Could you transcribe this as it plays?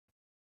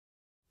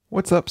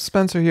What's up,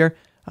 Spencer here.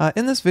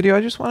 In this video,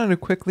 I just wanted to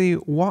quickly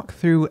walk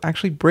through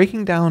actually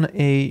breaking down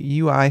a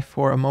UI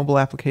for a mobile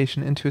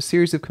application into a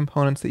series of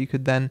components that you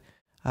could then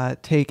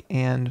take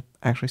and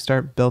actually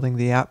start building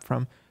the app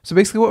from. So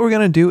basically what we're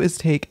going to do is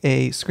take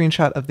a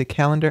screenshot of the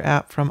calendar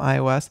app from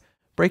iOS,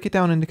 break it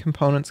down into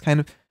components,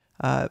 kind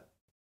of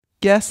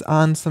guess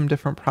on some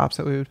different props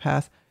that we would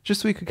pass, just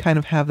so we could kind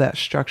of have that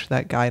structure,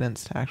 that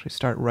guidance to actually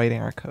start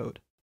writing our code.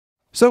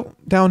 So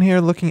down here,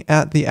 looking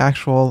at the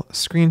actual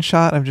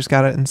screenshot, I've just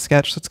got it in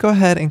Sketch. Let's go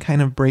ahead and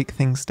kind of break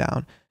things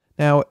down.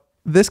 Now,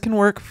 this can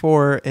work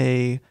for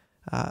a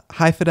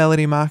high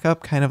fidelity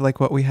mockup, kind of like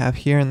what we have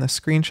here in the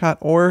screenshot,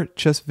 or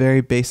just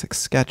very basic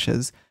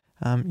sketches.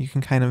 You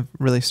can kind of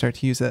really start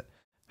to use it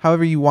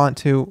however you want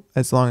to,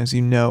 as long as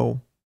you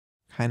know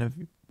kind of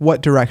what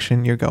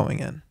direction you're going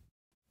in.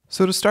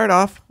 So to start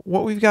off,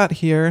 what we've got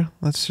here,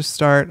 let's just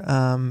start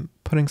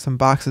putting some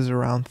boxes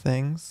around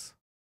things.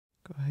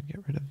 Go ahead,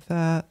 get rid of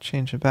that,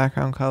 change the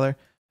background color.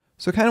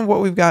 So kind of what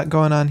we've got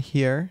going on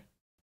here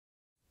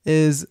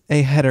is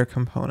a header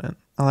component.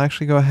 I'll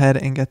actually go ahead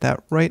and get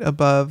that right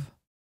above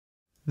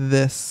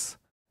this,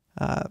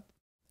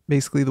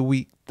 basically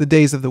the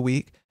days of the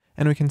week.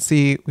 And we can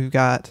see we've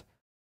got,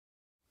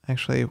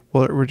 actually,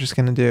 well, we're just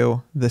going to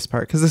do this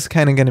part because this is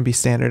kind of going to be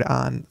standard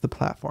on the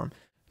platform.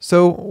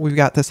 So we've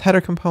got this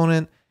header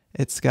component.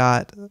 It's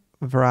got a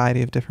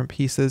variety of different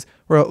pieces.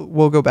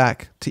 We'll go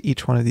back to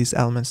each one of these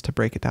elements to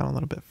break it down a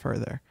little bit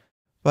further.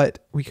 But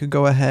we could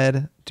go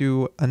ahead,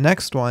 do a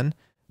next one.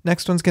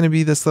 Next one's going to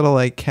be this little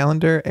like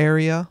calendar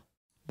area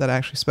that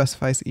actually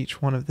specifies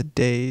each one of the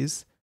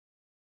days.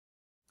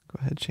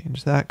 Go ahead,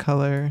 change that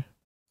color.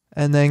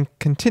 And then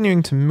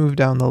continuing to move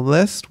down the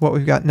list, what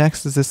we've got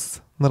next is this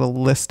little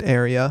list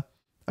area.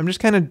 I'm just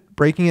kind of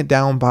breaking it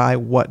down by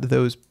what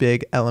those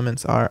big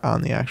elements are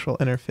on the actual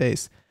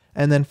interface.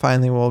 And then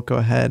finally, we'll go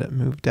ahead and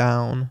move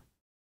down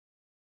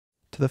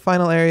to the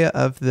final area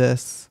of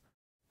this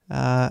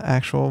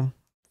actual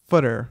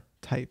footer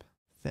type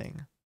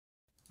thing.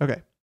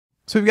 Okay,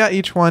 so we've got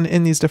each one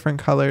in these different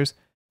colors,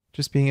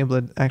 just being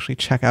able to actually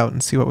check out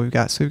and see what we've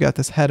got. So we've got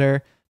this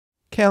header,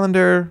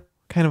 calendar,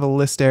 kind of a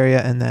list area,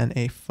 and then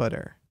a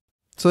footer.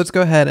 So let's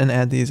go ahead and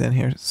add these in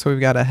here. So we've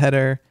got a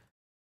header,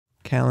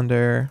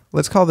 calendar,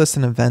 let's call this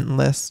an event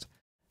list,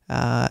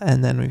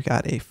 and then we've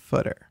got a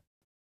footer.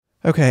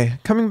 Okay,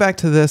 coming back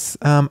to this,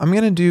 I'm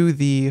going to do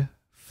the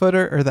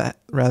footer, or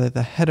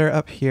the header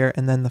up here,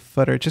 and then the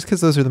footer, just because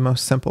those are the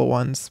most simple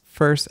ones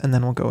first, and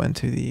then we'll go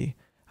into the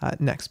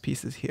next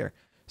pieces here.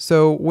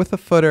 So with the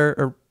footer,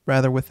 or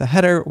rather with the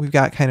header, we've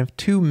got kind of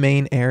two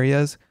main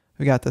areas.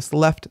 We've got this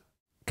left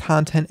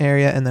content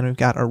area, and then we've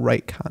got a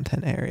right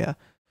content area.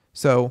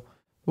 So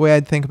the way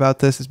I'd think about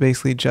this is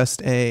basically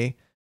just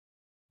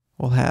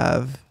we'll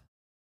have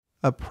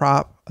a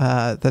prop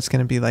that's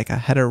going to be like a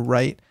header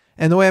right.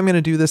 And the way I'm going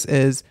to do this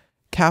is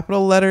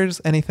capital letters,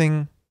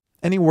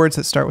 any words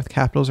that start with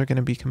capitals are going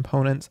to be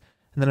components.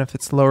 And then if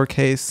it's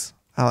lowercase,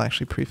 I'll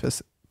actually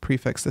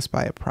prefix this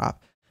by a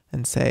prop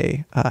and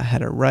say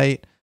header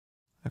right.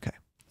 Okay.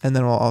 And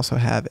then we'll also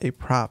have a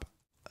prop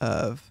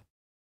of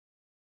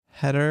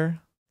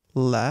header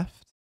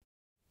left.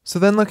 So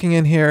then looking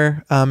in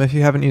here, if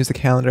you haven't used the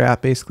calendar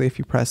app, basically if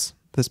you press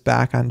this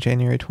back on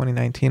January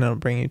 2019, it'll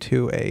bring you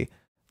to a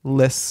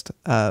list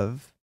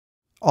of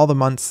all the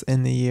months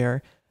in the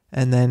year.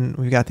 And then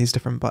we've got these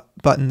different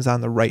buttons on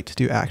the right to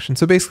do action.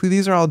 So basically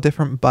these are all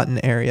different button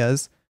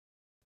areas.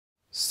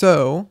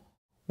 So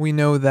we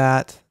know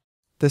that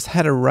this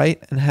header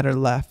right and header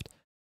left,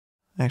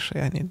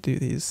 actually I need to do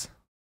these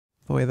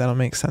the way that'll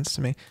make sense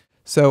to me.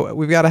 So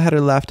we've got a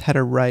header left,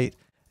 header right,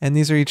 and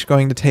these are each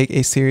going to take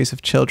a series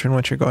of children,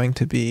 which are going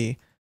to be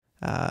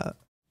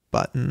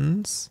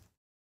buttons.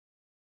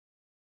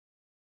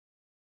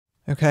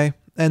 Okay,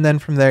 and then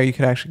from there you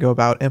could actually go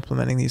about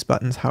implementing these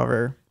buttons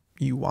however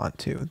you want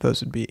to.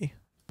 Those would be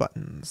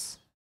buttons.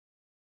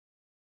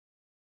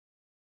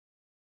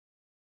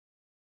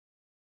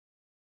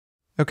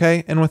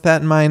 Okay, and with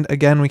that in mind,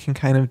 again, we can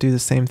kind of do the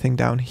same thing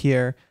down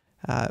here.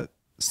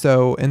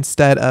 So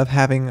instead of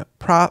having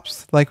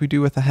props like we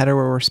do with the header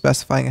where we're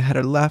specifying a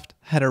header left,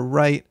 header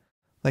right,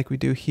 like we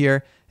do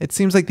here, it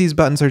seems like these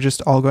buttons are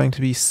just all going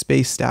to be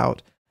spaced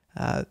out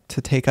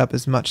to take up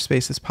as much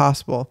space as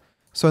possible.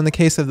 So in the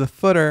case of the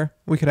footer,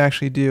 we could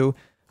actually do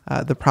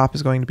the prop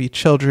is going to be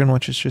children,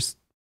 which is just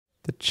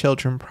the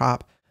children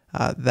prop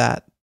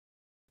that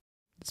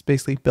is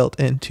basically built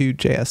into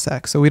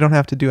JSX. So we don't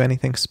have to do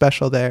anything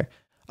special there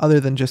other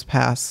than just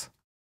pass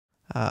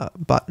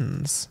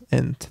buttons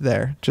into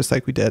there, just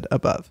like we did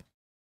above.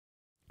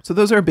 So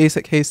those are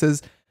basic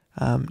cases.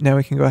 Now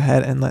we can go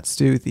ahead and let's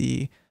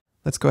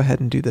go ahead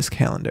and do this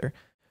calendar.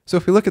 So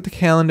if we look at the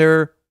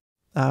calendar,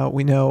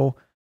 we know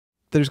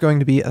there's going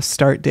to be a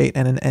start date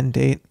and an end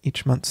date.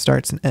 Each month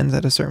starts and ends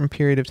at a certain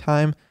period of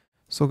time.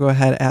 So we'll go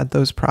ahead and add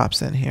those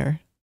props in here.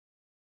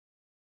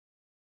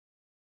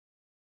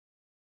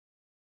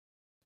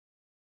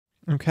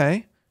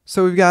 Okay,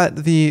 so we've got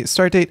the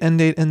start date, end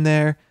date in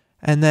there.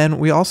 And then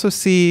we also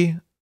see,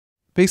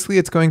 basically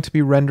it's going to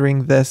be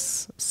rendering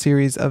this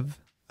series of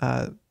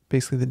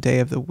basically the day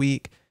of the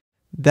week.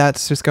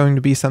 That's just going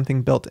to be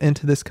something built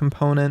into this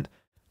component.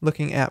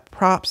 Looking at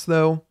props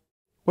though,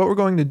 what we're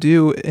going to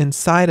do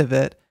inside of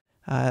it,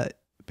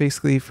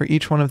 basically for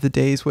each one of the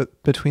days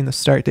between the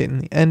start date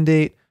and the end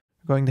date,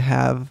 we're going to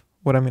have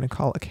what I'm going to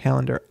call a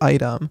calendar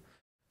item.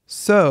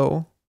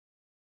 So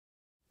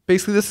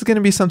basically this is going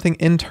to be something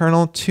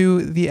internal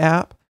to the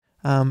app,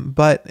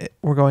 but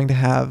we're going to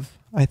have,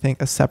 I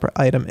think, a separate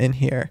item in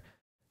here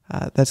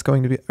that's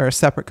going to be, or a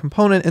separate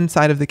component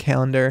inside of the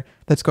calendar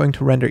that's going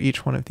to render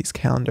each one of these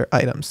calendar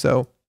items.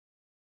 So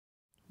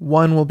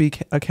 1 will be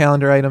a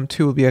calendar item,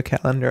 2 will be a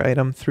calendar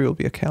item, 3 will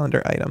be a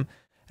calendar item.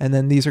 And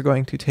then these are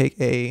going to take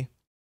a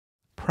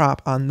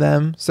prop on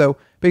them. So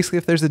basically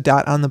if there's a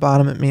dot on the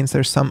bottom, it means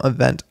there's some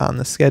event on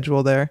the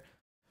schedule there.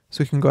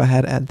 So we can go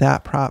ahead and add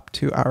that prop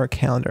to our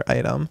calendar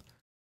item,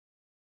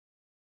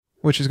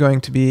 which is going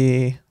to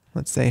be,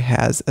 let's say,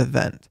 has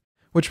event,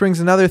 which brings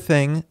another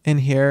thing in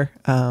here.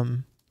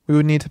 We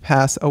would need to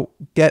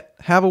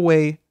have a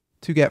way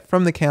to get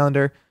from the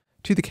calendar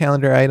to the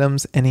calendar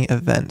items any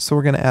event. So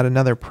we're going to add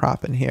another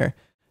prop in here,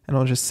 and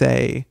we'll just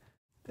say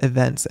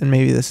events. And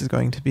maybe this is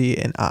going to be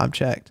an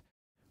object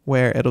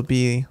where it'll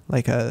be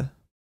like a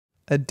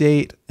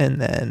date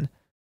and then,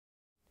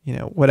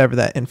 whatever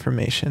that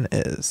information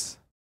is.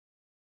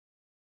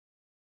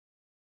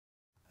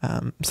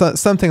 So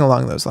something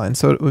along those lines.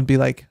 So it would be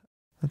like,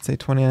 let's say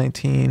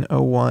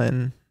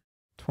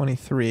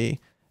 2019-01-23,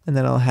 and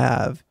then I'll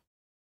have,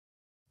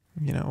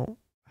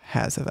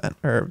 has event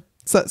or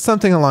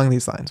something along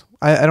these lines.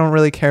 I don't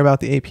really care about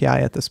the API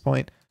at this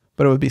point,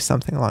 but it would be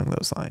something along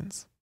those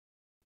lines.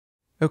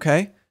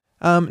 Okay.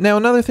 Now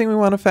another thing we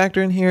want to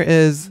factor in here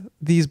is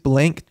these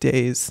blank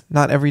days.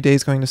 Not every day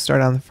is going to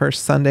start on the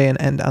first Sunday and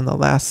end on the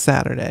last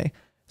Saturday.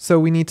 So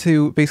we need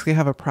to basically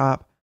have a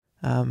prop,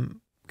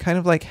 kind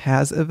of like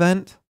has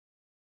event.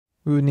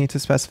 We would need to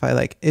specify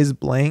like is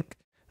blank,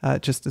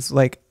 just as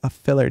like a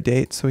filler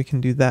date. So we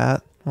can do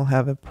that. We'll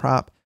have a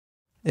prop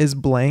is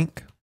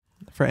blank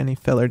for any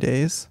filler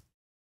days.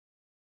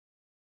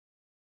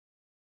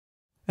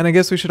 And I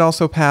guess we should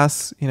also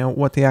pass,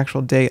 what the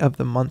actual day of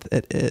the month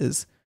it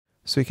is.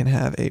 So we can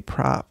have a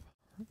prop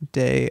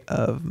day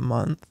of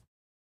month.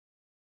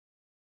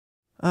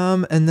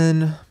 And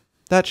then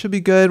that should be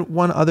good.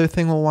 One other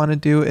thing we'll want to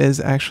do is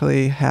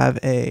actually have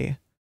a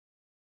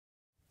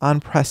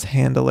Unpress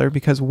Handler,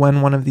 because when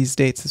one of these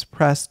dates is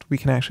pressed, we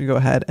can actually go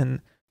ahead and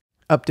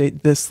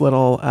update this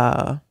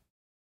little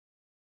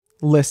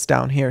list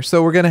down here.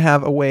 So we're going to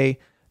have a way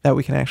that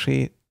we can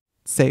actually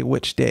say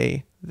which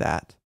day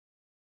that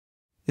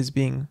is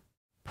being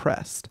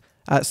pressed.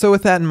 So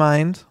with that in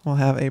mind, we'll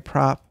have a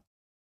prop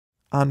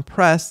on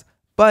press,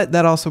 but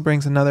that also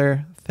brings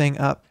another thing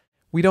up.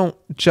 We don't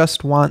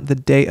just want the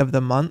day of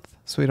the month.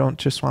 So we don't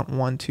just want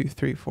 1, 2,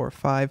 3, 4,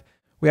 5.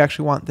 We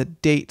actually want the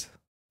date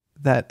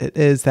that it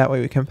is. That way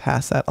we can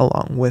pass that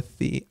along with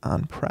the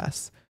on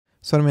press.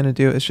 So what I'm going to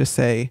do is just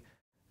say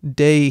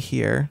day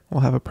here.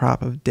 We'll have a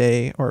prop of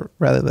day, or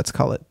rather let's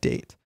call it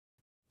date.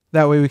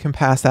 That way we can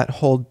pass that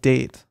whole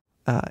date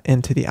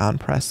into the on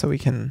press, so we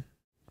can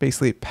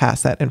basically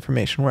pass that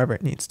information wherever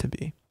it needs to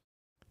be.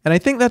 And I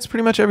think that's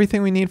pretty much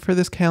everything we need for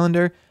this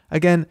calendar.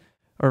 Again,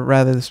 or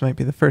rather this might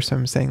be the first time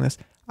I'm saying this,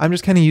 I'm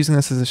just kind of using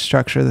this as a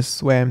structure. This is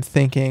the way I'm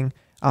thinking.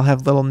 I'll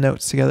have little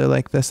notes together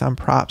like this on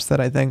props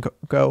that I then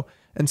go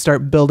and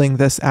start building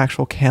this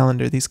actual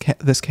calendar,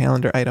 this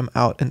calendar item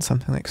out in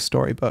something like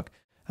Storybook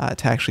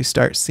to actually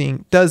start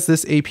seeing, does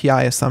this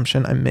API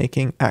assumption I'm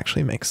making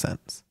actually make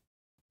sense?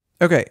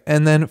 Okay,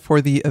 and then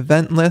for the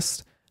event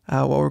list,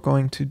 what we're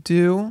going to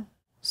do,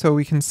 so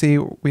we can see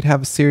we'd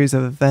have a series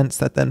of events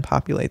that then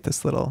populate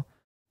this little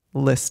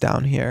list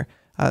down here.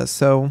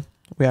 So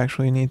we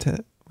actually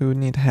we would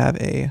need to have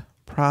a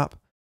prop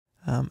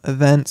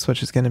events,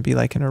 which is going to be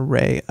like an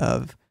array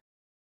of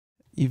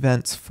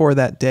events for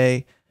that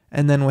day.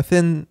 And then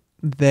within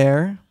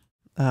there,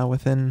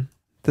 within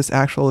this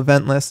actual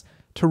event list,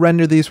 to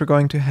render these, we're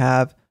going to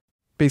have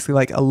basically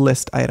like a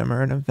list item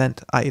or an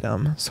event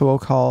item. So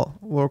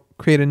we'll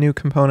create a new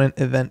component,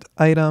 event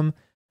item.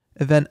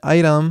 Event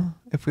item,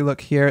 if we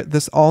look here,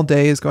 this all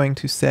day is going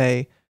to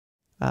say,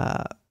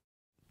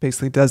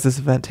 basically, does this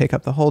event take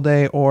up the whole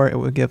day, or it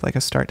would give like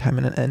a start time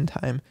and an end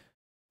time.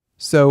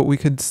 So we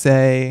could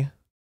say,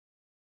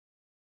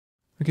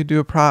 we could do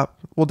a prop.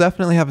 We'll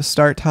definitely have a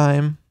start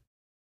time,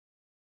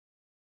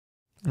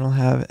 and we'll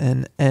have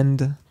an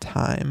end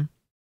time.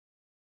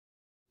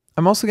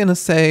 I'm also going to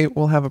say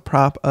we'll have a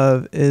prop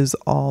of is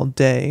all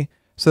day,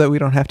 so that we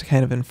don't have to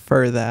kind of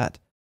infer that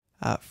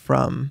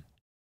from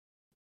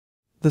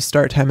the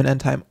start time and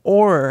end time.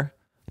 Or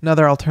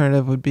another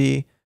alternative would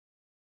be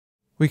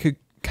we could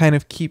kind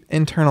of keep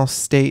internal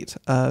state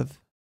of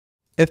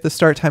if the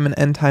start time and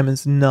end time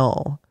is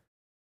null,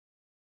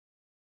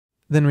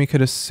 then we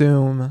could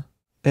assume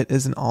it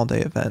is an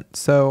all-day event.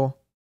 So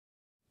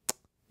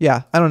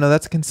yeah, I don't know.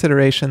 That's a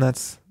consideration.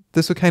 This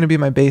would kind of be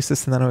my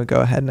basis, and then I would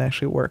go ahead and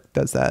actually work.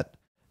 Does that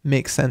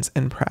make sense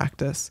in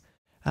practice?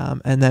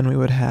 And then we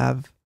would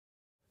have,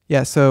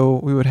 so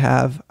we would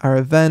have our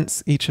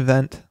events. Each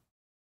event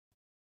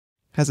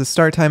has a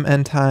start time,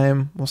 end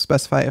time. We'll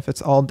specify if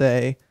it's all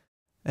day,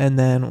 and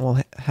then we'll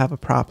have a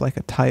prop like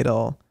a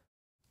title,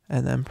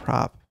 and then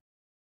prop.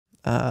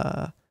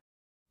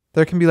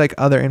 There can be like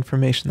other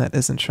information that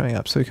isn't showing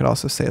up. So we could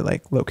also say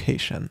like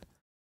location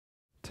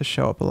to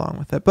show up along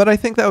with it. But I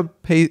think that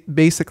would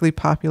basically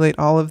populate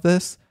all of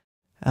this.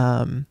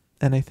 And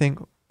I think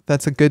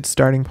that's a good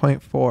starting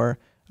point for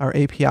our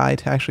API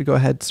to actually go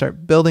ahead and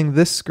start building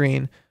this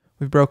screen.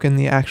 We've broken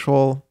the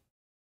actual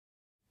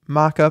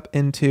mockup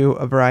into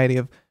a variety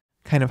of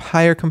kind of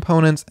higher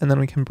components, and then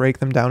we can break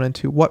them down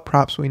into what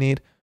props we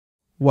need,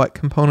 what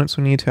components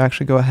we need to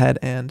actually go ahead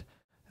and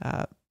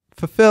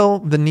fulfill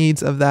the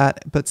needs of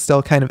that, but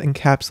still kind of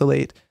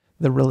encapsulate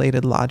the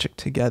related logic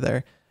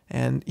together.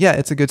 And yeah,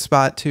 it's a good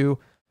spot to,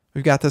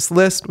 we've got this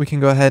list, we can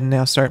go ahead and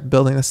now start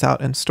building this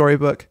out in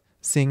Storybook,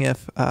 seeing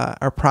if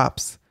our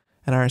props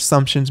and our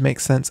assumptions make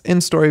sense in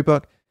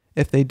Storybook.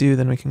 If they do,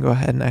 then we can go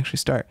ahead and actually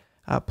start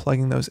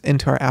plugging those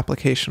into our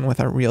application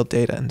with our real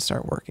data and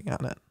start working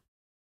on it.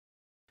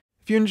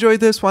 If you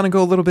enjoyed this, want to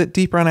go a little bit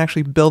deeper on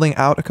actually building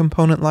out a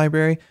component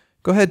library,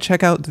 go ahead and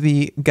check out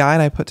the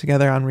guide I put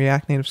together on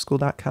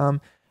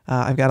reactnativeschool.com.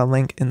 I've got a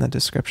link in the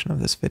description of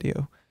this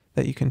video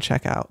that you can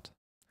check out.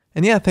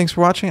 And yeah, thanks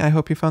for watching. I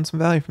hope you found some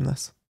value from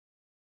this.